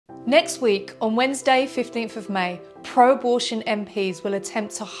Next week, on Wednesday 15th of May, pro-abortion MPs will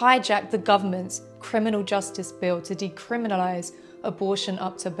attempt to hijack the government's criminal justice bill to decriminalise abortion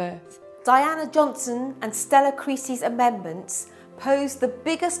up to birth. Diana Johnson and Stella Creasy's amendments pose the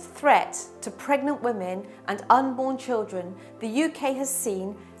biggest threat to pregnant women and unborn children the UK has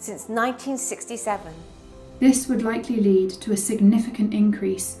seen since 1967. This would likely lead to a significant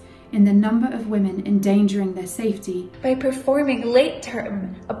increase in the number of women endangering their safety by performing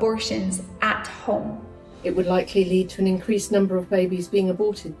late-term abortions at home. It would likely lead to an increased number of babies being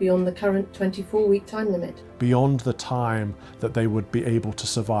aborted beyond the current 24-week time limit. Beyond the time that they would be able to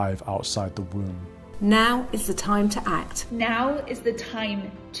survive outside the womb. Now is the time to act. Now is the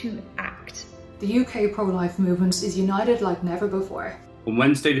time to act. The UK pro-life movement is united like never before. On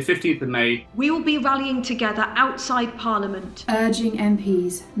Wednesday the 15th of May, we will be rallying together outside Parliament, urging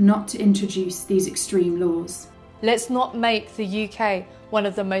MPs not to introduce these extreme laws. Let's not make the UK one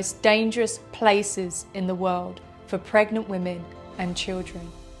of the most dangerous places in the world for pregnant women and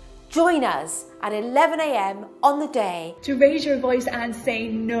children. Join us at 11 AM on the day to raise your voice and say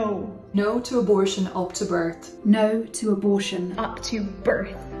no. No to abortion up to birth. No to abortion up to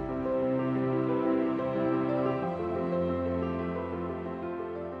birth.